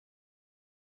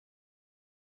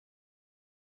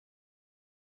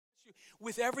you.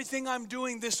 With everything I'm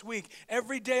doing this week,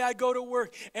 every day I go to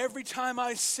work, every time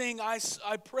I sing, I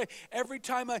pray, every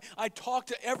time I talk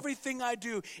to, everything I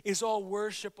do is all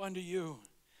worship unto you.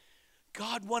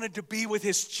 God wanted to be with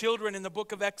his children in the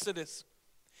book of Exodus.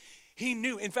 He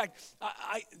knew. In fact,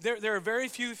 there are very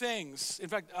few things. In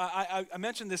fact, I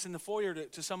mentioned this in the foyer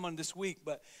to someone this week,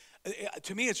 but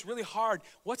to me it's really hard.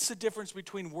 What's the difference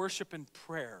between worship and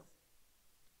prayer?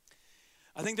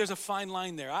 I think there's a fine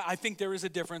line there. I think there is a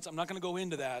difference. I'm not going to go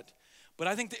into that. But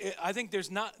I think there's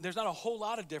not a whole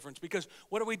lot of difference, because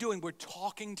what are we doing? We're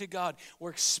talking to God.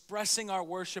 We're expressing our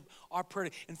worship, our prayer.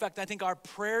 In fact, I think our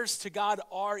prayers to God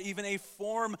are even a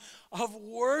form of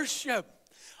worship.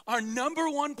 Our number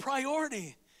one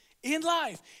priority in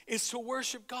life is to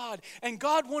worship God. And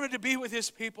God wanted to be with his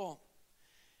people.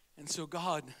 And so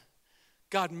God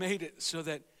made it so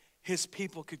that his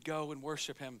people could go and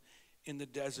worship him in the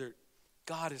desert.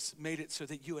 God has made it so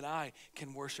that you and I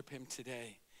can worship him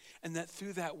today. And that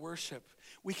through that worship,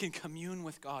 we can commune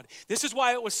with God. This is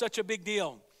why it was such a big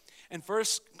deal. In 2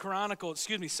 Chronicles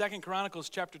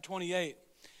chapter 28,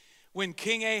 when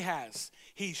King Ahaz,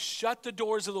 he shut the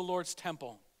doors of the Lord's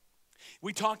temple.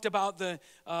 We talked about the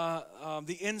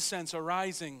incense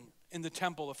arising in the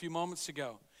temple a few moments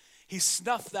ago. He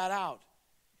snuffed that out.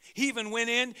 He even went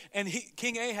in, and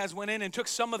King Ahaz went in and took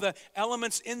some of the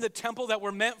elements in the temple that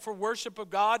were meant for worship of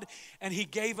God, and he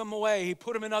gave them away. He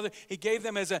put them he gave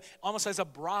them almost as a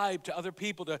bribe to other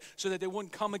people so that they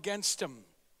wouldn't come against him.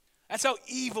 That's how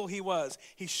evil he was.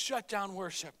 He shut down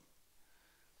worship.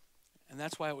 And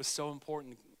that's why it was so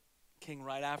important. King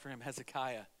right after him,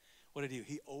 Hezekiah, what did he do?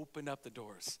 He opened up the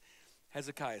doors.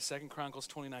 Hezekiah, 2 Chronicles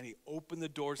 29, he opened the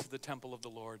doors of the temple of the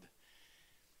Lord.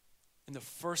 In the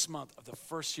first month of the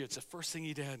first year, it's the first thing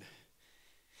he did.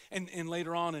 And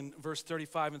later on in verse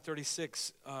 35 and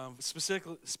 36,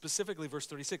 specifically verse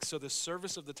 36, so the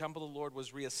service of the temple of the Lord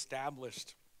was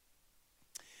reestablished.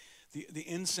 The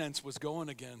incense was going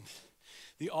again.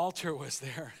 The altar was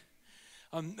there.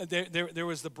 There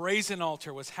was the brazen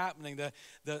altar was happening.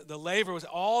 The laver was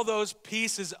all those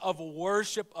pieces of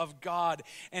worship of God.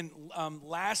 And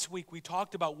last week we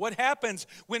talked about what happens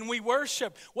when we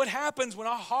worship. What happens when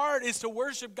our heart is to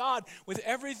worship God with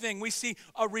everything. We see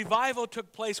a revival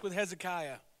took place with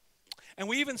Hezekiah. And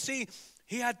we even see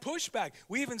he had pushback.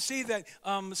 We even see that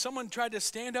someone tried to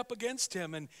stand up against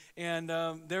him, and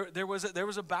there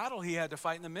was a battle he had to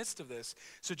fight in the midst of this.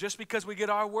 So just because we get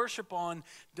our worship on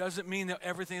doesn't mean that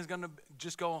everything is going to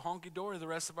just go honky-dory the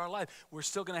rest of our life. We're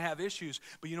still going to have issues,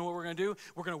 but you know what we're going to do?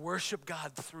 We're going to worship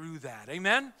God through that.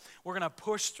 Amen? We're going to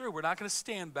push through. We're not going to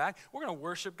stand back. We're going to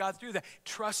worship God through that.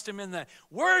 Trust him in that.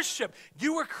 Worship.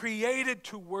 You were created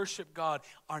to worship God.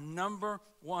 Our number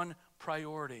one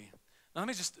priority. Now, let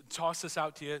me just toss this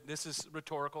out to you. This is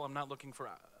rhetorical. I'm not looking for,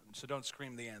 so don't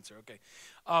scream the answer, okay?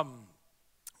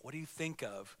 What do you think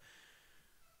of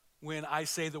when I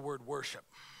say the word worship?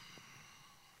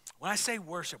 When I say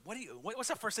worship, what's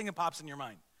the first thing that pops in your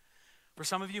mind? For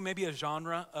some of you, maybe a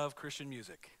genre of Christian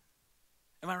music.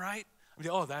 Am I right? I mean,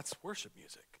 oh, that's worship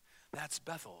music. That's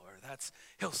Bethel, or that's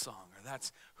Hillsong, or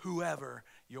that's whoever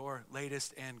your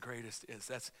latest and greatest is.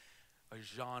 That's a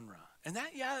genre. And that,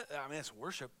 it's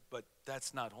worship, but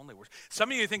that's not only worship. Some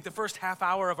of you think the first half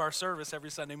hour of our service every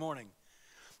Sunday morning,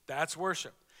 that's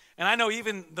worship. And I know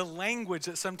even the language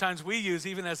that sometimes we use,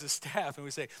 even as a staff, and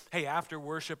we say, hey, after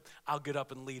worship, I'll get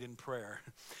up and lead in prayer.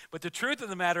 But the truth of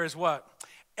the matter is what?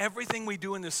 Everything we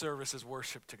do in this service is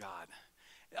worship to God.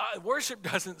 Worship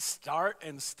doesn't start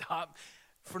and stop.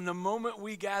 From the moment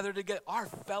we gather together, our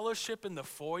fellowship in the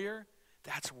foyer,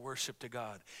 that's worship to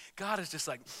God. God is just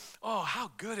like, oh,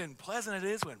 how good and pleasant it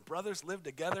is when brothers live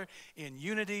together in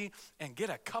unity and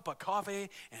get a cup of coffee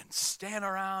and stand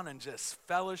around and just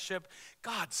fellowship.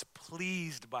 God's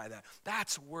pleased by that.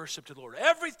 That's worship to the Lord.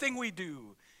 Everything we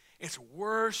do, it's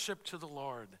worship to the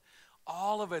Lord.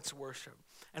 All of it's worship.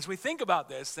 As we think about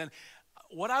this, then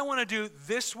what I want to do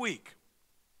this week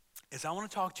is I want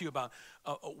to talk to you about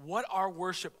what our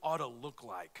worship ought to look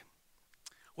like.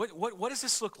 What does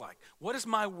this look like? What does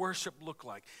my worship look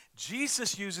like?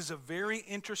 Jesus uses a very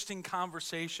interesting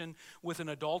conversation with an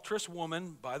adulterous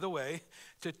woman, by the way,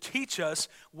 to teach us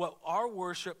what our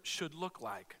worship should look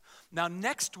like. Now,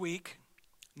 next week,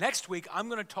 I'm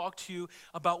going to talk to you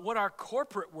about what our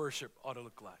corporate worship ought to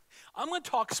look like. I'm going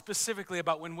to talk specifically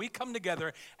about when we come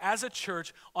together as a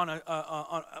church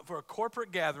for a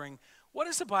corporate gathering. What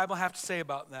does the Bible have to say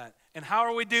about that? And how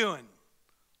are we doing?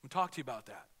 I'm going to talk to you about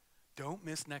that. Don't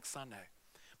miss next Sunday.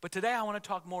 But today I want to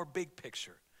talk more big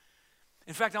picture.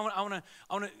 In fact, I want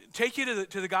to take you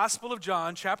to the Gospel of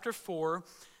John, chapter 4.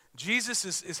 Jesus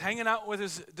is hanging out with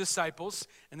his disciples,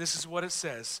 and this is what it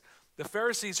says. The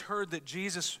Pharisees heard that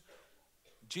Jesus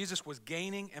was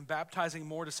gaining and baptizing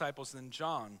more disciples than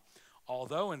John,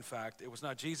 although, in fact, it was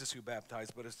not Jesus who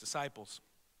baptized, but his disciples.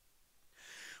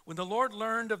 When the Lord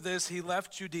learned of this, he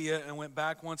left Judea and went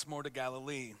back once more to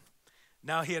Galilee.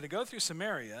 Now he had to go through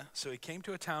Samaria, so he came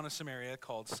to a town of Samaria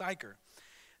called Sychar,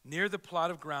 near the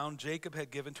plot of ground Jacob had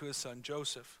given to his son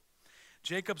Joseph.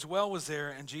 Jacob's well was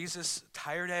there, and Jesus,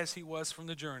 tired as he was from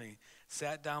the journey,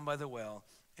 sat down by the well,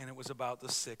 and it was about the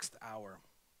 6th hour.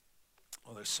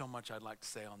 Well, there's so much I'd like to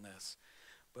say on this,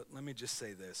 but let me just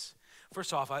say this.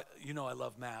 First off, I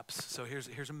love maps, so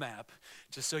here's a map,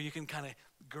 just so you can kind of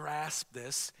grasp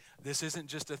this. This isn't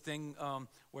just a thing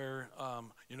where,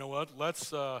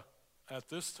 let's, at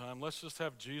this time, let's just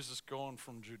have Jesus going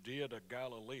from Judea to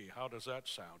Galilee. How does that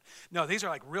sound? No, these are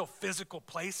like real physical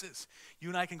places. You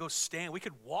and I can go stand. We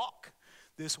could walk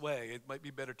this way. It might be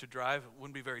better to drive. It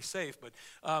wouldn't be very safe. But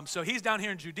so he's down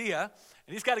here in Judea,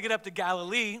 and he's got to get up to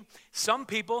Galilee. Some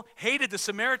people hated the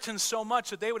Samaritans so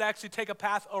much that they would actually take a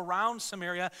path around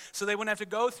Samaria so they wouldn't have to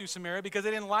go through Samaria because they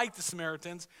didn't like the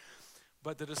Samaritans.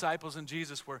 But the disciples and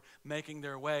Jesus were making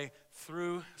their way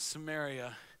through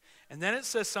Samaria. And then it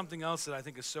says something else that I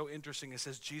think is so interesting. It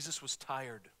says Jesus was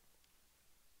tired.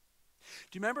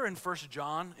 Do you remember in 1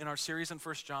 John, in our series in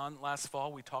 1 John last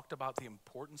fall, we talked about the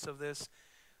importance of this?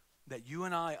 That you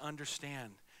and I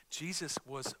understand Jesus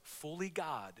was fully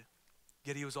God,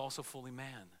 yet he was also fully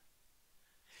man.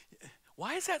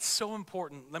 Why is that so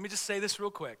important? Let me just say this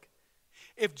real quick.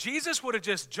 If Jesus would have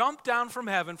just jumped down from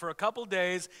heaven for a couple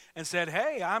days and said,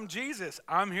 hey, I'm Jesus.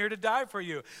 I'm here to die for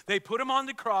you. They put him on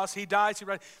the cross. He dies.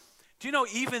 Do you know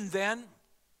even then,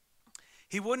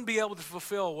 he wouldn't be able to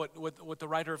fulfill what the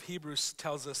writer of Hebrews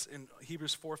tells us in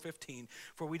Hebrews 4:15.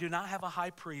 For we do not have a high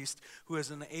priest who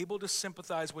is unable to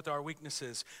sympathize with our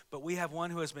weaknesses, but we have one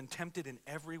who has been tempted in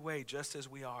every way just as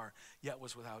we are, yet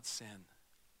was without sin.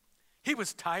 He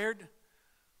was tired,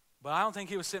 but I don't think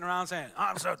he was sitting around saying,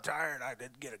 I'm so tired I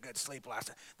didn't get a good sleep last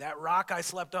night. That rock I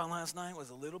slept on last night was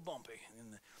a little bumpy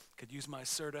and could use my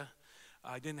Serta.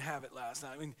 I didn't have it last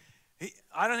night. I mean,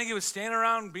 I don't think he was standing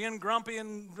around being grumpy,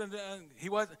 and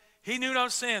he knew no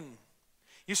sin.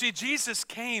 You see, Jesus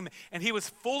came and he was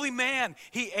fully man.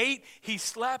 He ate, he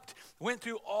slept, went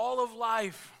through all of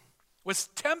life, was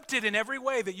tempted in every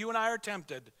way that you and I are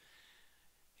tempted.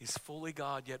 He's fully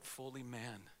God, yet fully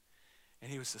man.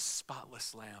 And he was the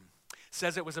spotless lamb. It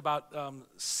says it was about the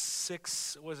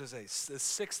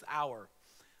 6th hour.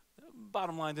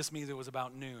 Bottom line, this means it was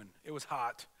about noon. It was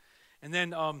hot. And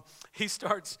then he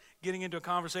starts getting into a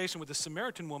conversation with the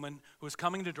Samaritan woman who was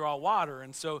coming to draw water.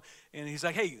 And he's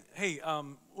like, hey,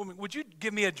 woman, would you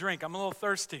give me a drink? I'm a little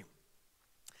thirsty.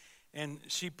 And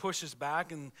she pushes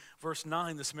back. In verse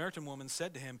 9, the Samaritan woman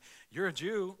said to him, you're a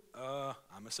Jew.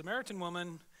 I'm a Samaritan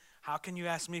woman. How can you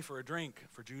ask me for a drink?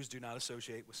 For Jews do not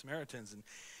associate with Samaritans. And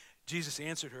Jesus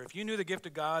answered her, if you knew the gift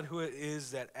of God, who it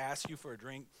is that asks you for a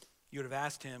drink, you would have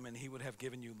asked him, and he would have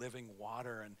given you living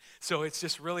water. And so it's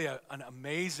just really an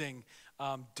amazing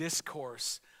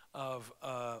discourse of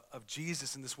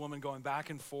Jesus and this woman going back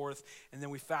and forth. And then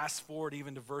we fast forward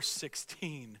even to verse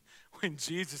 16, when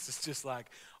Jesus is just like,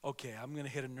 okay, I'm going to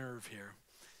hit a nerve here.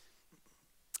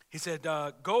 He said,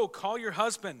 go call your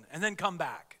husband and then come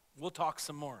back. We'll talk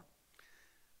some more.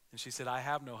 And she said, I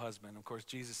have no husband. Of course,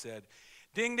 Jesus said,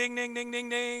 ding, ding, ding, ding, ding,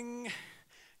 ding.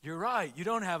 You're right. You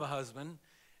don't have a husband.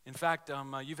 In fact,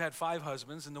 you've had 5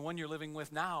 husbands, and the one you're living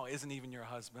with now isn't even your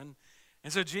husband.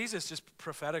 And so Jesus just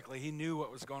prophetically, he knew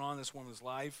what was going on in this woman's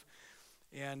life.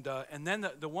 And then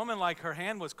the woman, like her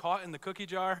hand was caught in the cookie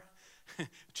jar,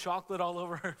 chocolate all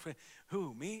over her.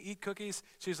 Who, me, eat cookies?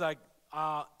 She's like,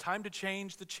 time to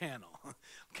change the channel.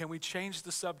 Can we change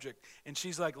the subject? And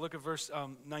she's like, look at verse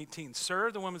 19.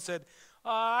 Sir, the woman said,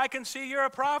 I can see you're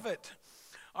a prophet.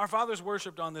 Our fathers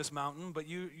worshipped on this mountain, but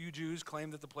you Jews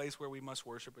claim that the place where we must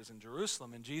worship is in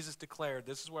Jerusalem. And Jesus declared,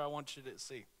 this is where I want you to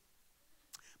see.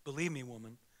 Believe me,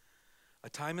 woman, a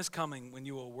time is coming when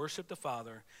you will worship the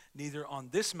Father neither on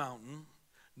this mountain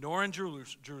nor in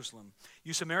Jerusalem.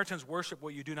 You Samaritans worship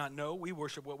what you do not know. We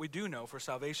worship what we do know, for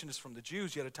salvation is from the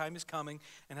Jews. Yet a time is coming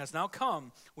and has now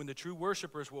come when the true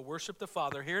worshipers will worship the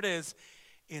Father. Here it is,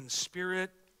 in spirit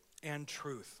and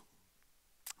truth.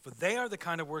 For they are the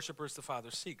kind of worshipers the Father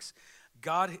seeks.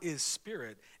 God is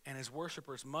spirit, and his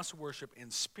worshipers must worship in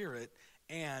spirit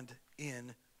and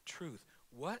in truth.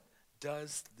 What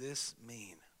does this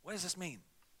mean? What does this mean?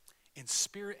 In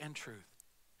spirit and truth.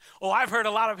 Oh, I've heard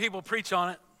a lot of people preach on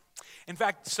it. In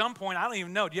fact, at some point, I don't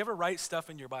even know, do you ever write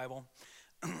stuff in your Bible?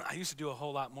 I used to do a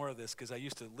whole lot more of this because I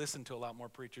used to listen to a lot more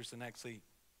preachers than actually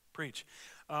preach.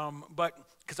 But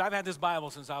because I've had this Bible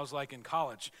since I was like in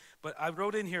college. But I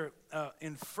wrote in here,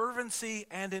 in fervency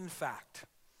and in fact.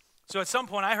 So at some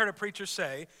point I heard a preacher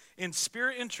say, in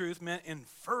spirit and truth meant in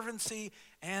fervency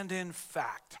and in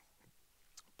fact.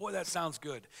 Boy, that sounds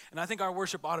good. And I think our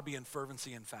worship ought to be in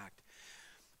fervency and fact.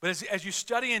 But as you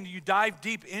study and you dive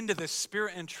deep into this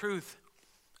spirit and truth,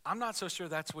 I'm not so sure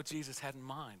that's what Jesus had in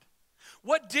mind.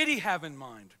 What did he have in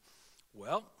mind?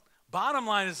 Well, bottom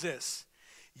line is this.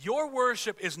 Your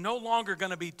worship is no longer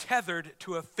going to be tethered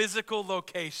to a physical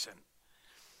location.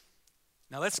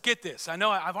 Now let's get this. I know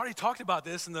I've already talked about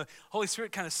this, and the Holy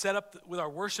Spirit kind of set up with our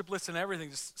worship list and everything,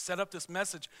 just set up this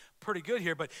message pretty good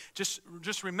here. But just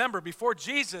remember, before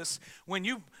Jesus, when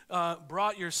you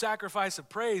brought your sacrifice of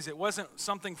praise, it wasn't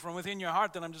something from within your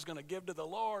heart that I'm just going to give to the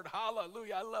Lord.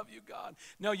 Hallelujah, I love you, God.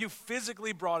 No, you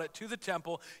physically brought it to the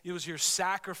temple. It was your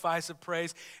sacrifice of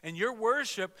praise, and your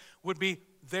worship would be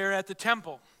there at the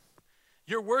temple.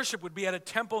 Your worship would be at a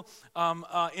temple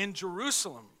in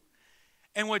Jerusalem.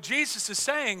 And what Jesus is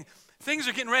saying, things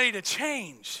are getting ready to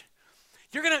change.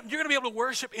 You're gonna be able to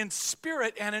worship in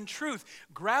spirit and in truth.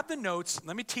 Grab the notes.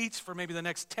 Let me teach for maybe the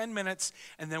next 10 minutes,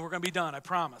 and then we're going to be done, I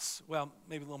promise. Well,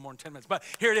 maybe a little more than 10 minutes, but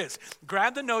here it is.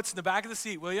 Grab the notes in the back of the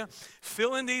seat, will you?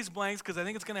 Fill in these blanks, because I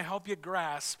think it's going to help you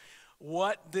grasp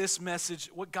what this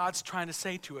message, what God's trying to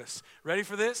say to us. Ready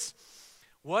for this?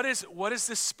 What is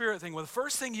this spirit thing? Well, the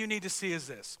first thing you need to see is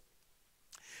this.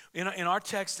 In our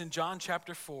text in John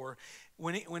chapter 4,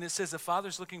 when it says the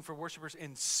Father's looking for worshipers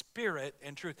in spirit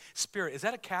and truth, spirit, is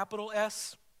that a capital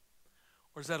S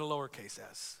or is that a lowercase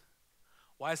s?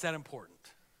 Why is that important?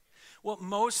 Well,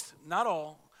 not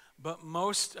all, but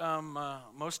most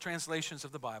translations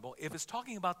of the Bible, if it's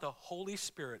talking about the Holy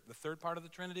Spirit, the third part of the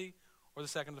Trinity, or the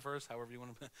second or the first, however you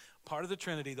want to, part of the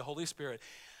Trinity, the Holy Spirit,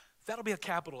 that'll be a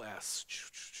capital S.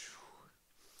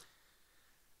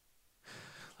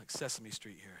 Like Sesame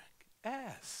Street here.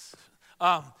 S.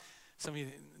 Some of you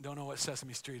don't know what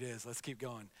Sesame Street is. Let's keep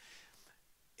going.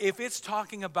 If it's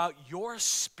talking about your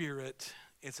spirit,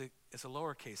 it's a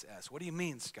lowercase s. What do you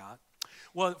mean, Scott?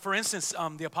 Well, for instance,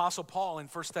 the Apostle Paul in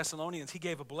 1 Thessalonians, he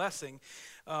gave a blessing,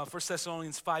 1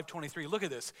 Thessalonians 5:23. Look at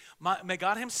this. May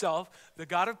God himself, the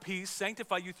God of peace,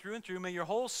 sanctify you through and through. May your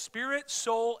whole spirit,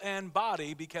 soul, and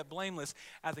body be kept blameless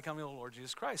at the coming of the Lord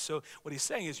Jesus Christ. So what he's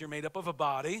saying is you're made up of a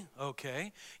body,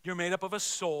 okay? You're made up of a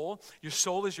soul. Your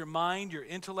soul is your mind, your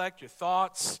intellect, your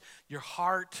thoughts, your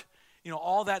heart,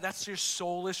 all that. That's your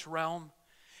soulish realm.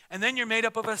 And then you're made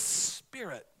up of a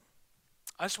spirit.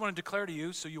 I just want to declare to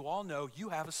you, so you all know, you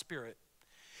have a spirit.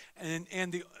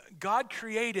 And God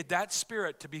created that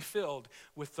spirit to be filled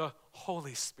with the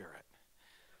Holy Spirit.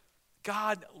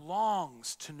 God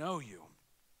longs to know you.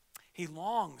 He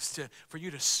longs for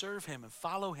you to serve him and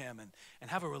follow him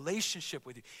and have a relationship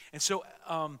with you. And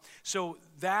so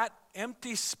that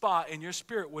empty spot in your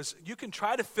spirit you can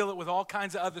try to fill it with all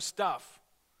kinds of other stuff.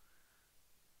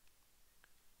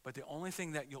 But the only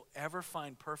thing that you'll ever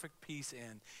find perfect peace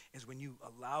in is when you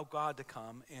allow God to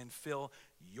come and fill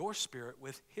your spirit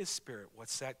with his spirit.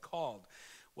 What's that called?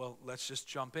 Well, let's just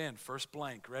jump in. First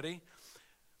blank. Ready?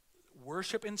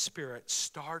 Worship in spirit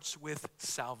starts with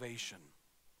salvation.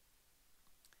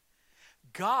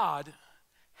 God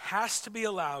has to be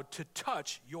allowed to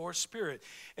touch your spirit.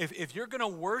 If you're going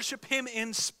to worship him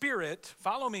in spirit,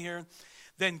 follow me here,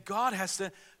 then God has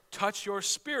to touch your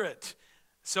spirit.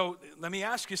 So let me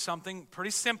ask you something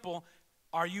pretty simple.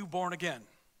 Are you born again?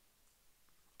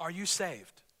 Are you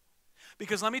saved?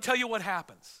 Because let me tell you what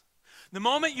happens. The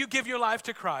moment you give your life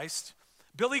to Christ,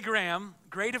 Billy Graham,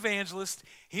 great evangelist,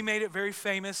 he made it very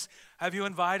famous. Have you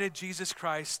invited Jesus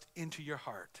Christ into your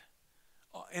heart?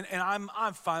 And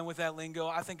I'm fine with that lingo.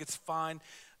 I think it's fine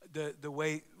the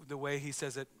way he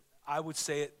says it. I would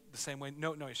say it the same way.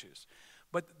 No issues.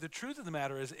 But the truth of the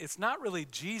matter is, it's not really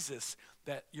Jesus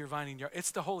that you're inviting,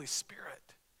 it's the Holy Spirit.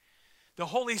 The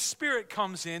Holy Spirit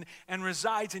comes in and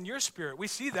resides in your spirit. We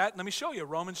see that. Let me show you.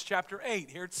 Romans chapter 8.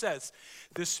 Here it says,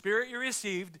 the Spirit you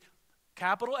received,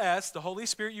 capital S, the Holy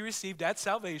Spirit you received at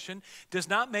salvation, does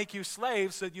not make you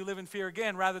slaves so that you live in fear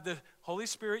again. Rather, the Holy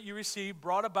Spirit you received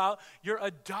brought about your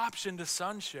adoption to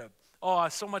sonship. Oh,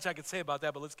 so much I could say about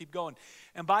that, but let's keep going.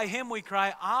 And by him we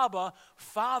cry, Abba,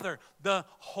 Father. The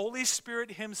Holy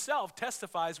Spirit himself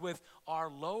testifies with our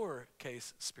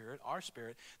lowercase spirit, our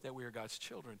spirit, that we are God's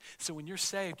children. So when you're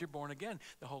saved, you're born again.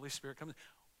 The Holy Spirit comes.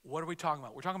 What are we talking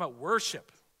about? We're talking about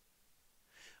worship.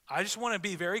 I just want to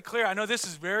be very clear. I know this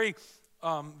is very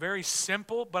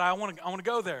simple, but I want to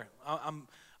go there. I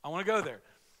want to go there.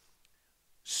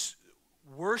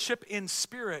 Worship in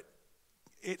spirit,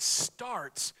 it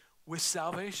starts with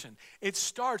salvation. It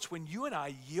starts when you and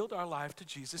I yield our life to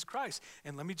Jesus Christ.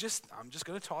 And I'm just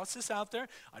going to toss this out there.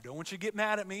 I don't want you to get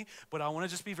mad at me, but I want to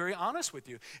just be very honest with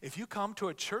you. If you come to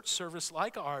a church service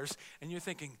like ours and you're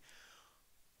thinking,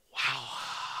 wow,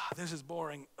 this is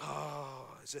boring. Oh,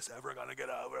 is this ever going to get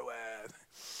over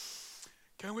with?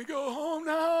 Can we go home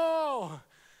now?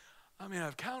 I mean,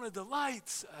 I've counted the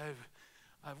lights.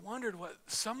 I've wondered what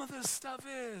some of this stuff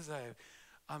is.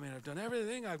 I've done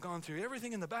everything. I've gone through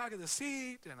everything in the back of the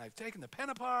seat, and I've taken the pen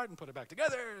apart and put it back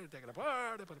together, and taken it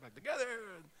apart and put it back together,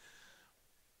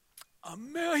 a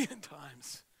million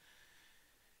times.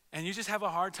 And you just have a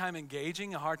hard time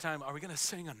engaging, are we going to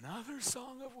sing another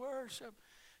song of worship?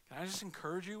 Can I just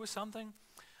encourage you with something?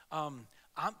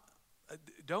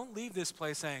 Don't leave this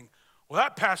place saying, well,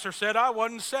 that pastor said I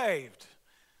wasn't saved.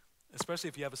 Especially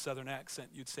if you have a southern accent,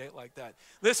 you'd say it like that.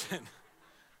 Listen.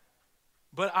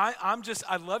 But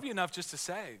I love you enough just to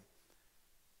say,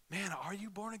 man, are you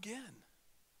born again?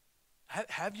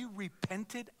 Have you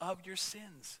repented of your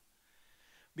sins?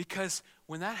 Because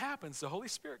when that happens, the Holy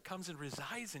Spirit comes and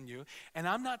resides in you. And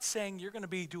I'm not saying you're going to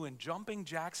be doing jumping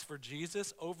jacks for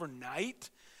Jesus overnight,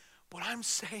 but I'm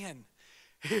saying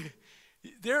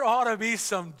there ought to be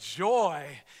some joy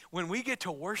when we get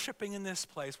to worshiping in this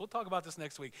place. We'll talk about this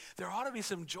next week. There ought to be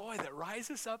some joy that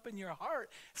rises up in your heart.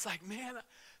 It's like, man,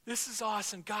 this is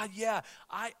awesome. God, yeah,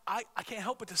 I can't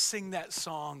help but to sing that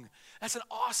song. That's an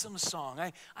awesome song.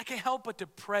 I can't help but to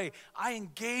pray. I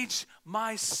engage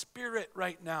my spirit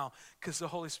right now because the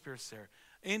Holy Spirit's there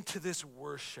into this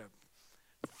worship.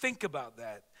 Think about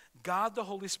that. God, the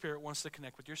Holy Spirit, wants to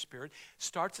connect with your spirit.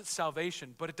 Starts at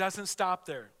salvation, but it doesn't stop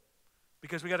there.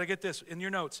 Because we got to get this in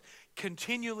your notes.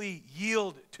 Continually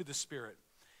yield to the Spirit.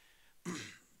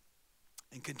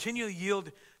 And continually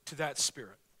yield to that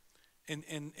Spirit. And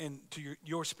to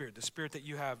your spirit, the spirit that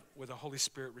you have where the Holy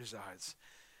Spirit resides.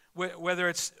 Whether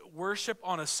it's worship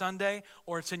on a Sunday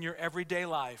or it's in your everyday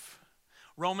life.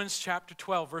 Romans chapter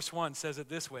 12, verse 1 says it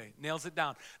this way, nails it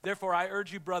down. Therefore, I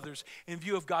urge you, brothers, in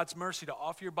view of God's mercy, to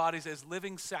offer your bodies as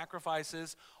living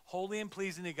sacrifices, holy and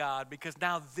pleasing to God, because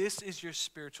now this is your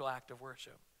spiritual act of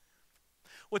worship.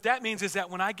 What that means is that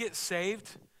when I get saved,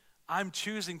 I'm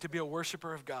choosing to be a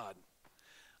worshiper of God.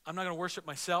 I'm not going to worship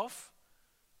myself.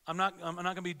 I'm not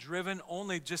going to be driven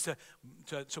only just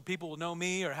so people will know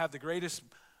me or have the greatest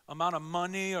amount of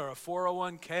money or a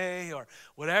 401k or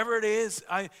whatever it is.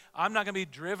 I'm not going to be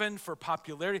driven for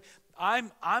popularity.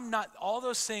 I'm not. All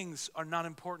those things are not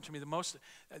important to me.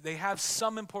 They have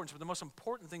some importance, but the most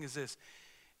important thing is this: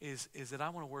 is that I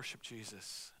want to worship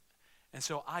Jesus, and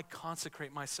so I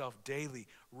consecrate myself daily,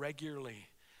 regularly.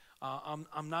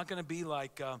 I'm not going to be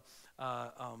like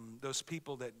those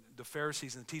people that the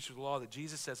Pharisees and the teachers of the law that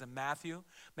Jesus says in Matthew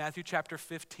chapter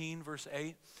 15, verse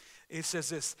 8. It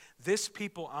says this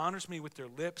people honors me with their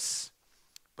lips,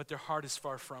 but their heart is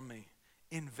far from me.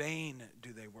 In vain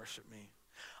do they worship me.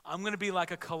 I'm going to be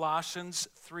like a Colossians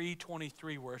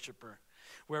 3:23 worshiper,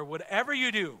 where whatever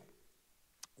you do,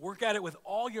 work at it with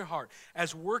all your heart,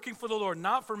 as working for the Lord,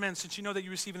 not for men, since you know that you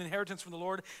receive an inheritance from the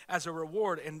Lord as a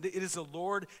reward, and it is the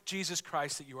Lord Jesus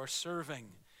Christ that you are serving.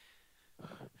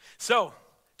 So,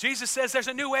 Jesus says there's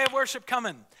a new way of worship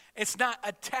coming. It's not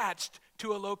attached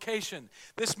to a location.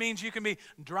 This means you can be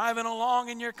driving along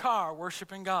in your car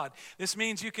worshiping God. This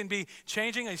means you can be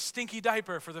changing a stinky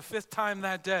diaper for the 5th time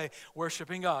that day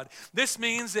worshiping God. This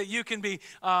means that you can be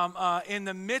in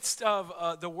the midst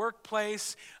of the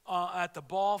workplace, at the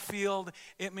ball field.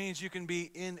 It means you can be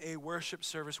in a worship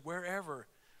service wherever,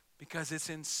 because it's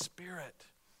in spirit.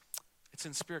 It's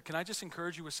in spirit. Can I just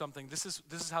encourage you with something? This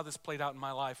is how this played out in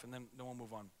my life, and then we'll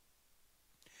move on.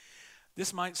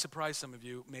 This might surprise some of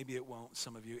you, maybe it won't,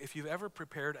 some of you. If you've ever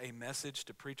prepared a message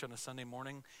to preach on a Sunday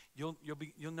morning, you'll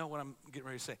know what I'm getting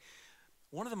ready to say.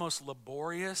 One of the most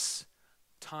laborious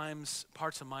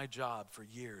parts of my job for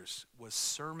years was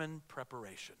sermon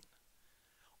preparation.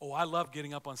 Oh, I love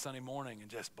getting up on Sunday morning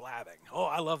and just blabbing. Oh,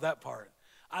 I love that part.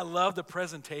 I love the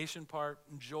presentation part,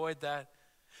 enjoyed that.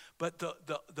 But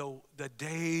the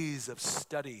days of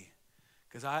study,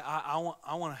 because I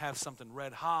want to have something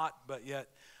red hot, but yet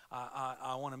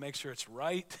I want to make sure it's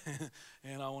right,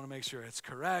 and I want to make sure it's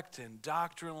correct and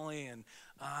doctrinally, and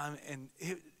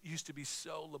it used to be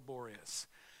so laborious.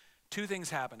 2 things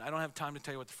happened. I don't have time to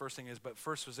tell you what the first thing is, but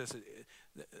first was this.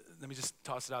 Let me just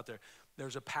toss it out there.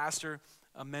 There's a pastor,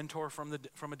 a mentor from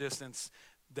a distance,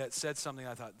 that said something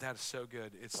I thought, that is so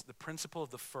good. It's the principle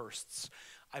of the firsts.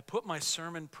 I put my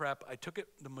sermon prep, I took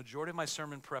the majority of my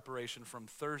sermon preparation from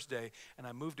Thursday, and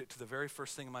I moved it to the very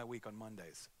first thing of my week on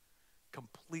Mondays.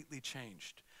 Completely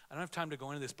changed. I don't have time to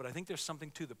go into this, but I think there's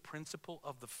something to the principle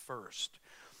of the first.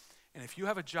 And if you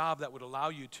have a job that would allow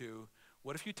you to,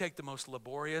 what if you take the most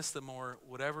laborious, the more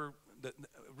whatever,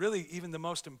 really even the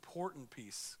most important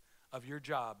piece of your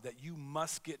job that you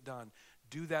must get done,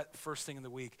 do that first thing in the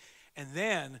week. And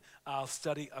then I'll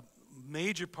study, a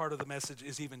major part of the message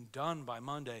is even done by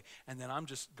Monday. And then I'm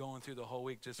just going through the whole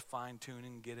week, just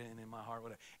fine-tuning, getting it in my heart,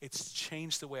 whatever. It's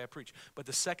changed the way I preach. But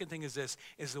the second thing is this,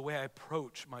 is the way I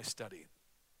approach my study.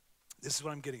 This is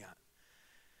what I'm getting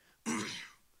at.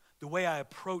 The way I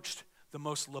approached the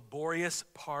most laborious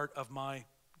part of my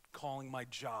calling, my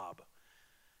job,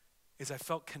 is I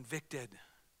felt convicted.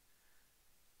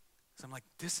 So I'm like,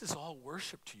 this is all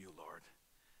worship to you, Lord.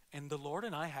 And the Lord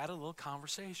and I had a little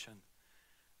conversation.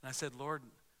 And I said, Lord,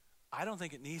 I don't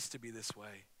think it needs to be this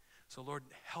way. So Lord,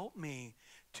 help me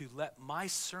to let my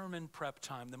sermon prep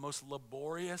time, the most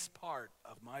laborious part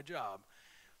of my job,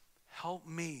 help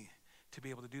me to be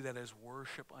able to do that as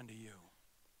worship unto you.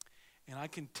 And I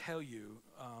can tell you,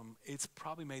 it's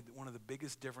probably made one of the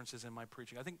biggest differences in my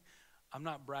preaching. I'm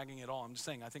not bragging at all. I'm just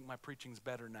saying I think my preaching's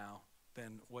better now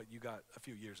than what you got a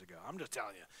few years ago. I'm just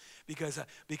telling you.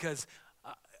 Because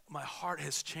my heart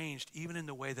has changed even in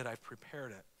the way that I've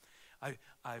prepared it.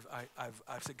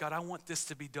 I've said, God, I want this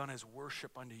to be done as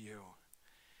worship unto you.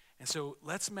 And so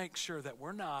let's make sure that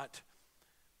we're not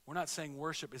saying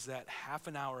worship is that half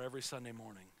an hour every Sunday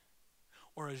morning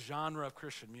or a genre of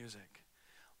Christian music.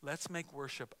 Let's make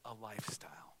worship a lifestyle.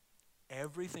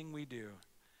 Everything we do.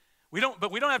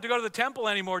 But we don't have to go to the temple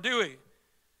anymore, do we?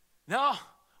 No.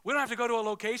 We don't have to go to a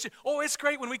location. Oh, it's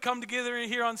great when we come together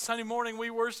here on Sunday morning, we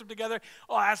worship together.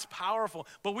 Oh, that's powerful.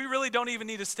 But we really don't even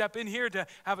need to step in here to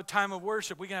have a time of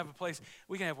worship. We can have a place,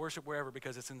 we can have worship wherever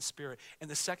because it's in spirit. And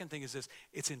the second thing is this,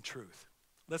 it's in truth.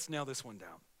 Let's nail this one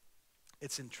down.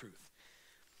 It's in truth.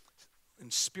 In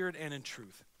spirit and in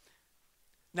truth.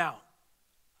 Now,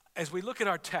 as we look at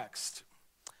our text,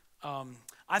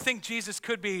 I think Jesus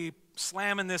could be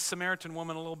slamming this Samaritan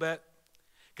woman a little bit.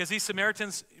 Because these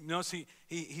Samaritans, notice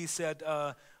he said,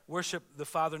 worship the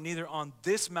Father neither on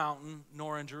this mountain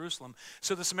nor in Jerusalem.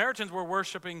 So the Samaritans were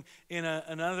worshiping in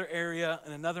another area,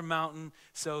 in another mountain.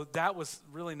 So that was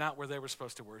really not where they were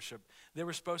supposed to worship. They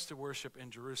were supposed to worship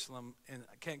in Jerusalem, and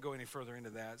I can't go any further into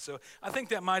that. So I think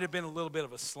that might have been a little bit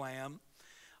of a slam.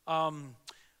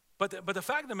 But the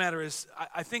fact of the matter is,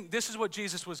 I think this is what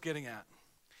Jesus was getting at.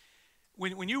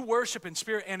 When you worship in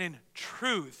spirit and in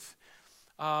truth,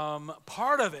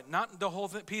 part of it, not the whole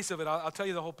piece of it, I'll tell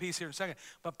you the whole piece here in a second,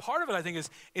 but part of it I think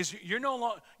is you're no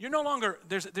longer,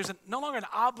 there's no longer an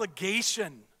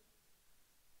obligation.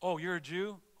 Oh, you're a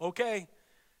Jew? Okay,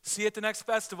 see you at the next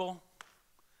festival.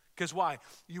 Because why?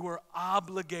 You were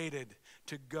obligated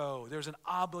to go. There's an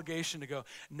obligation to go.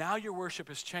 Now your worship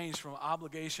has changed from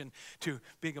obligation to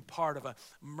being a part of a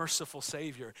merciful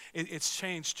Savior. It's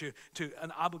changed to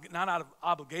an not out of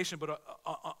obligation, but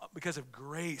because of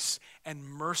grace and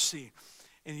mercy.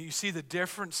 And you see the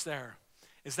difference there.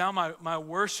 Is now my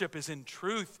worship is in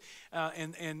truth,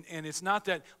 and it's not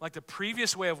that like the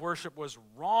previous way of worship was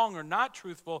wrong or not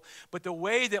truthful, but the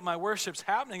way that my worship's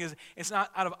happening is it's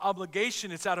not out of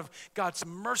obligation, it's out of God's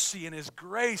mercy and His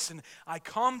grace, and I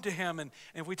come to Him. And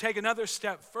if we take another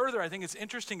step further, I think it's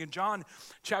interesting in John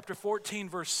chapter 14,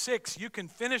 verse 6, you can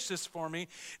finish this for me.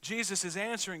 Jesus is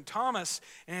answering Thomas,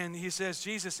 and he says,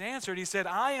 Jesus answered, he said,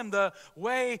 I am the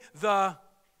way,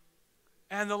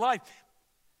 and the life.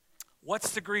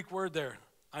 What's the Greek word there?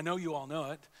 I know you all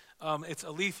know it. It's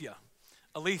aletheia.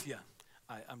 Aletheia.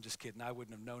 I'm just kidding. I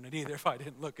wouldn't have known it either if I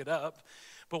didn't look it up.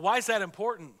 But why is that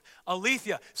important?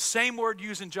 Aletheia, same word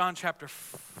used in John chapter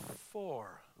 4.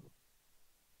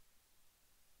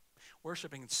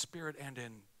 Worshiping in spirit and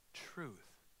in truth.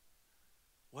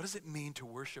 What does it mean to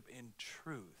worship in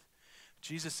truth?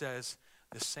 Jesus says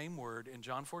the same word in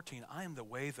John 14. I am the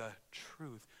way, the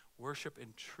truth. Worship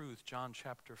in truth. John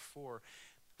chapter 4.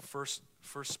 First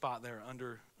spot there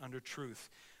under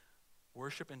truth.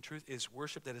 Worship in truth is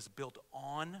worship that is built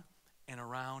on and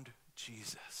around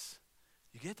Jesus.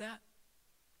 You get that?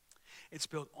 It's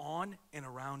built on and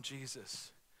around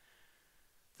Jesus.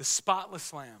 The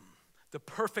spotless lamb, the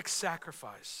perfect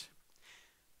sacrifice.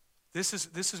 This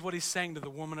is what he's saying to the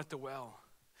woman at the well.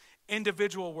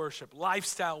 Individual worship,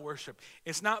 lifestyle worship.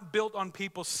 It's not built on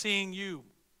people seeing you,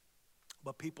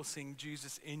 but people seeing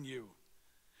Jesus in you.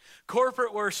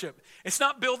 Corporate worship. It's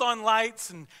not built on lights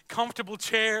and comfortable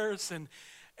chairs and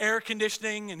air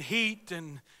conditioning and heat.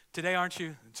 And today, aren't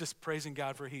you just praising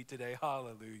God for heat today?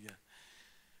 Hallelujah.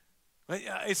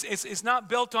 It's not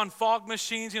built on fog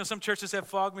machines. Some churches have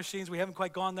fog machines. We haven't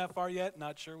quite gone that far yet.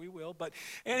 Not sure we will. But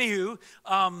anywho,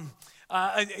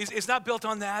 it's not built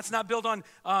on that. It's not built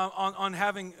on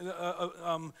having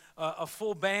a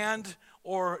full band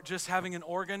or just having an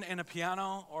organ and a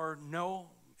piano or no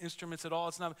instruments at all.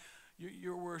 It's not.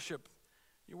 Your worship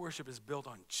is built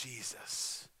on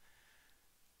Jesus.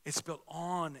 It's built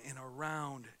on and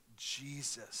around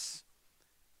Jesus.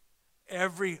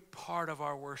 Every part of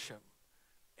our worship,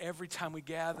 every time we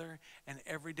gather and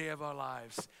every day of our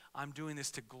lives, I'm doing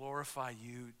this to glorify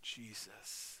you,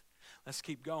 Jesus. Let's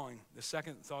keep going. The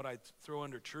second thought I'd throw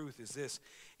under truth is this.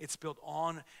 It's built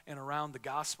on and around the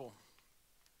gospel.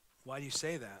 Why do you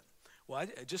say that? Well,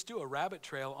 I just do a rabbit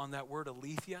trail on that word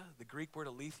aletheia, the Greek word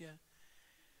aletheia.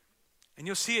 And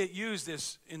you'll see it used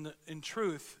as in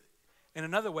truth in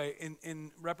another way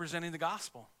in representing the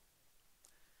gospel.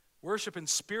 Worship in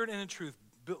spirit and in truth,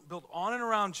 built on and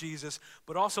around Jesus,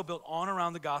 but also built on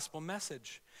around the gospel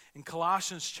message. In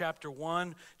Colossians chapter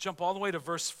 1, jump all the way to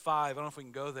verse 5. I don't know if we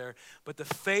can go there. But the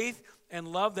faith and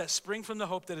love that spring from the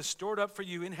hope that is stored up for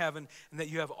you in heaven and that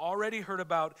you have already heard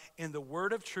about in the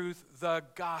word of truth, the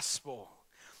gospel.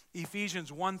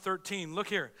 Ephesians 1:13, look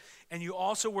here. And you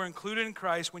also were included in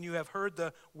Christ when you have heard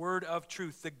the word of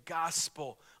truth, the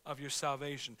gospel of your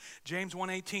salvation. James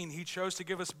 1:18, he chose to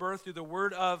give us birth through the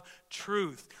word of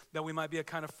truth, that we might be a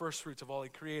kind of first fruits of all he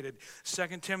created.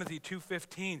 2 Timothy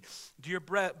 2:15, do your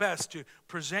best to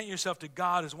present yourself to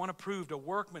God as one approved, a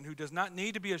workman who does not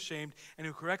need to be ashamed and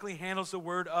who correctly handles the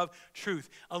word of truth.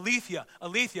 Aletheia.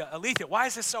 Why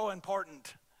is this so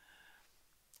important?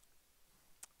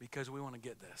 Because we want to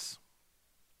get this.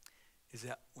 Is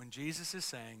that when Jesus is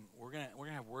saying we're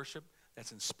gonna have worship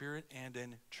that's in spirit and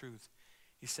in truth,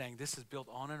 he's saying this is built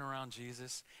on and around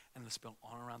Jesus and it's built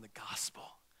on around the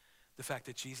gospel. The fact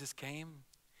that Jesus came,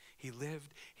 he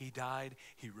lived, he died,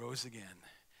 he rose again.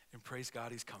 And praise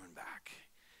God, he's coming back.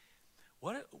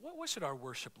 What should our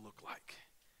worship look like?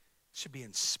 It should be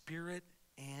in spirit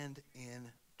and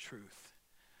in truth.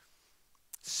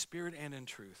 Spirit and in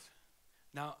truth.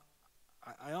 Now,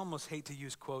 I almost hate to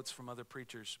use quotes from other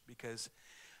preachers because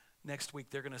next week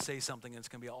they're going to say something and it's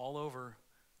going to be all over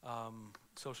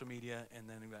social media, and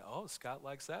then you're like, oh, Scott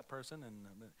likes that person.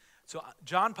 And so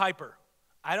John Piper,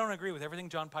 I don't agree with everything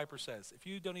John Piper says. If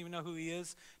you don't even know who he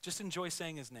is, just enjoy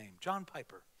saying his name. John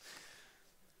Piper.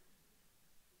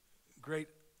 Great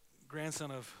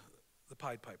grandson of the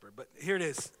Pied Piper. But here it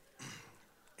is.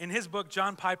 In his book,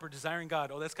 John Piper, Desiring God.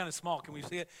 Oh, that's kind of small. Can we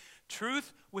see it?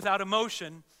 Truth without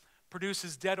emotion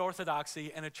produces dead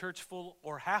orthodoxy and a church full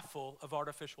or half full of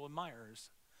artificial admirers.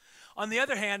 On the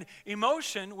other hand,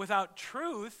 emotion without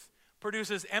truth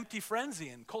produces empty frenzy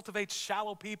and cultivates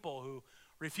shallow people who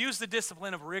refuse the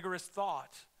discipline of rigorous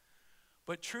thought.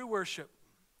 But true worship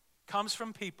comes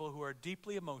from people who are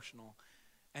deeply emotional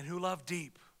and who love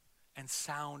deep and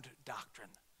sound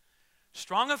doctrine.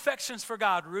 Strong affections for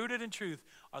God rooted in truth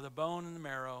are the bone and the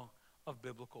marrow of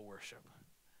biblical worship.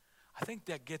 I think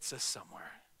that gets us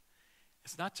somewhere.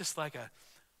 It's not just like an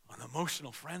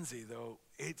emotional frenzy, though.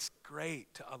 It's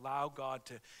great to allow God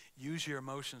to use your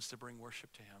emotions to bring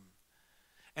worship to him.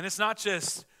 And it's not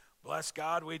just, bless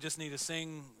God, we just need to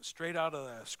sing straight out of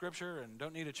the scripture and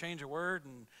don't need to change a word.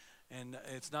 And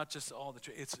it's not just all the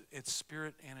truth. It's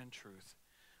spirit and in truth.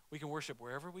 We can worship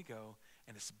wherever we go,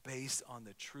 and it's based on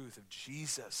the truth of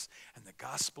Jesus and the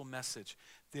gospel message.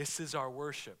 This is our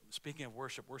worship. Speaking of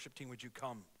worship team, would you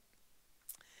come?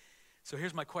 So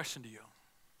here's my question to you.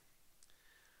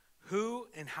 Who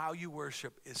and how you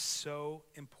worship is so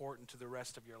important to the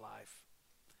rest of your life.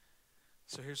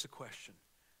 So here's the question.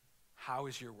 How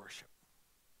is your worship?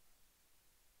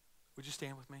 Would you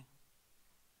stand with me?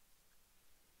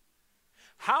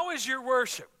 How is your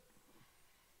worship?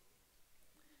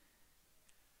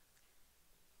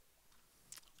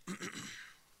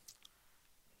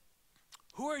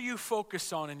 Who are you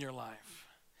focused on in your life?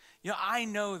 I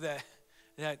know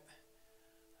that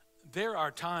there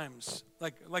are times,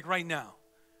 like right now,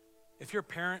 if you're a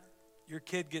parent, your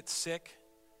kid gets sick,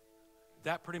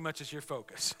 that pretty much is your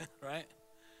focus, right?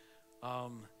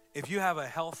 If you have a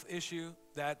health issue,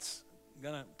 that's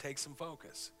going to take some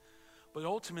focus. But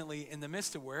ultimately, in the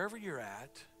midst of wherever you're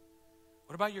at,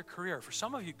 what about your career? For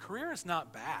some of you, career is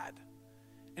not bad.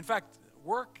 In fact,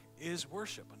 work is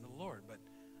worship unto the Lord, but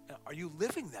are you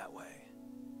living that way?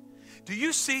 Do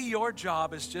you see your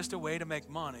job as just a way to make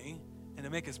money and to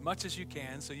make as much as you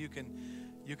can so you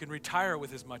can retire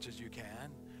with as much as you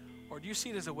can? Or do you see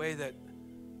it as a way that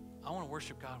I want to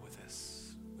worship God with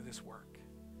this work?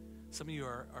 Some of you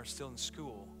are still in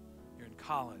school. You're in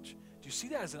college. Do you see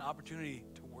that as an opportunity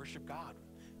to worship God?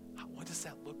 What does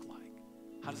that look like?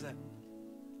 How does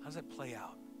that play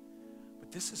out?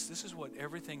 But this is what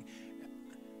everything,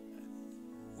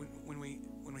 when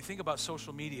we think about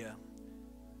social media,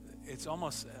 it's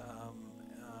almost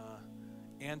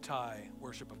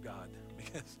anti-worship of God,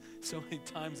 because so many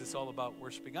times it's all about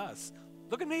worshiping us.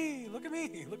 Look at me, look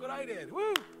what I did,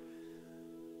 woo!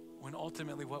 When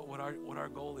ultimately what our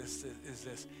goal is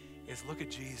look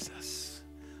at Jesus.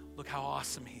 Look how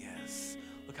awesome he is.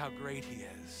 Look how great he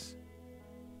is.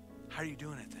 How are you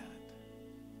doing at that?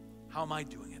 How am I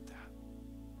doing at that?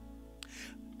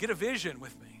 Get a vision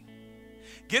with me.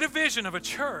 Get a vision of a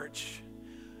church.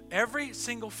 Every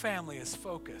single family is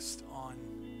focused on,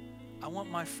 I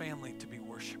want my family to be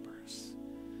worshipers.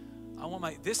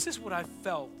 This is what I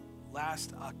felt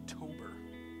last October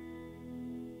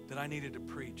that I needed to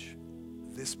preach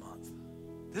this month.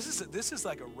 This is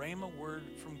like a rhema word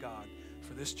from God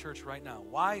for this church right now.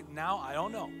 Why now? I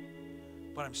don't know.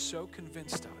 But I'm so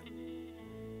convinced of it.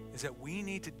 Is that we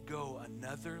need to go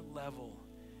another level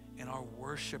in our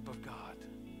worship of God.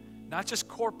 Not just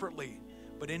corporately,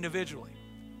 but individually.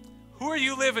 Who are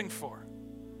you living for?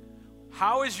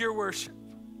 How is your worship?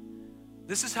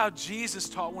 This is how Jesus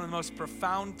taught one of the most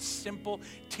profound, simple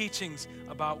teachings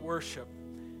about worship.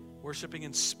 Worshiping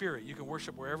in spirit. You can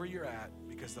worship wherever you're at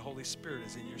because the Holy Spirit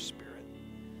is in your spirit.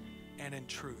 And in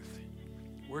truth.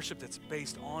 Worship that's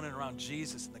based on and around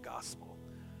Jesus and the gospel.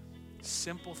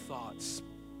 Simple thoughts,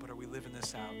 but are we living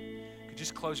this out? Could you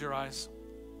just close your eyes?